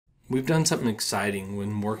We've done something exciting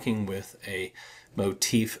when working with a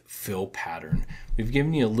motif fill pattern. We've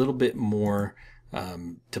given you a little bit more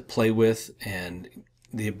to play with and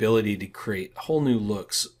the ability to create whole new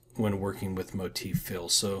looks when working with motif fill.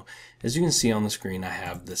 So as you can see on the screen, I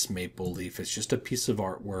have this maple leaf. It's just a piece of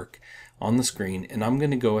artwork on the screen, and I'm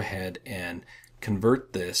going to go ahead and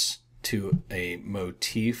convert this to a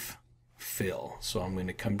motif fill. So I'm going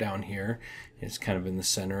to come down here. It's kind of in the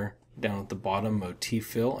center down at the bottom, motif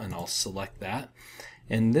fill, and I'll select that.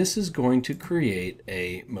 And this is going to create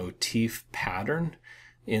a motif pattern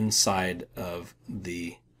inside of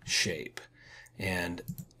the shape. And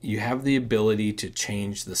you have the ability to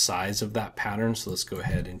change the size of that pattern. So let's go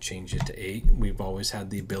ahead and change it to 8. We've always had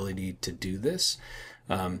the ability to do this.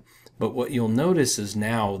 But what you'll notice is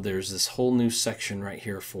now there's this whole new section right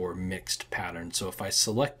here for mixed patterns. So if I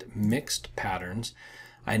select mixed patterns,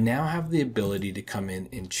 I now have the ability to come in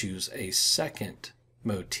and choose a second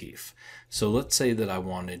motif. So let's say that I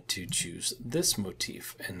wanted to choose this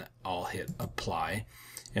motif, and I'll hit apply.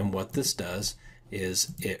 And what this does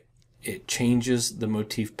is it changes the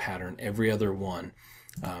motif pattern every other one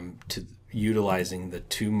to utilizing the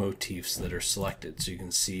two motifs that are selected. So you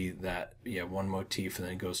can see that you have one motif and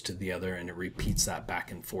then it goes to the other, and it repeats that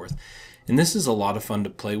back and forth. And this is a lot of fun to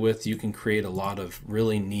play with. You can create a lot of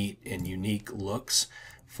really neat and unique looks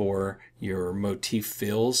for your motif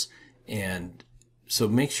fills, and so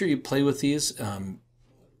make sure you play with these.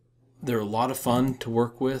 They're a lot of fun to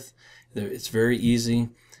work with. It's very easy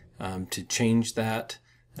to change that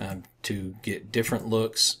to get different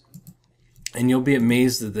looks, and you'll be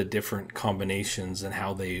amazed at the different combinations and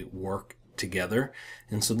how they work together.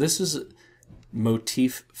 And so this is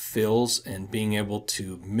motif fills and being able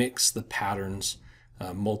to mix the patterns,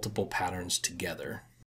 multiple patterns together.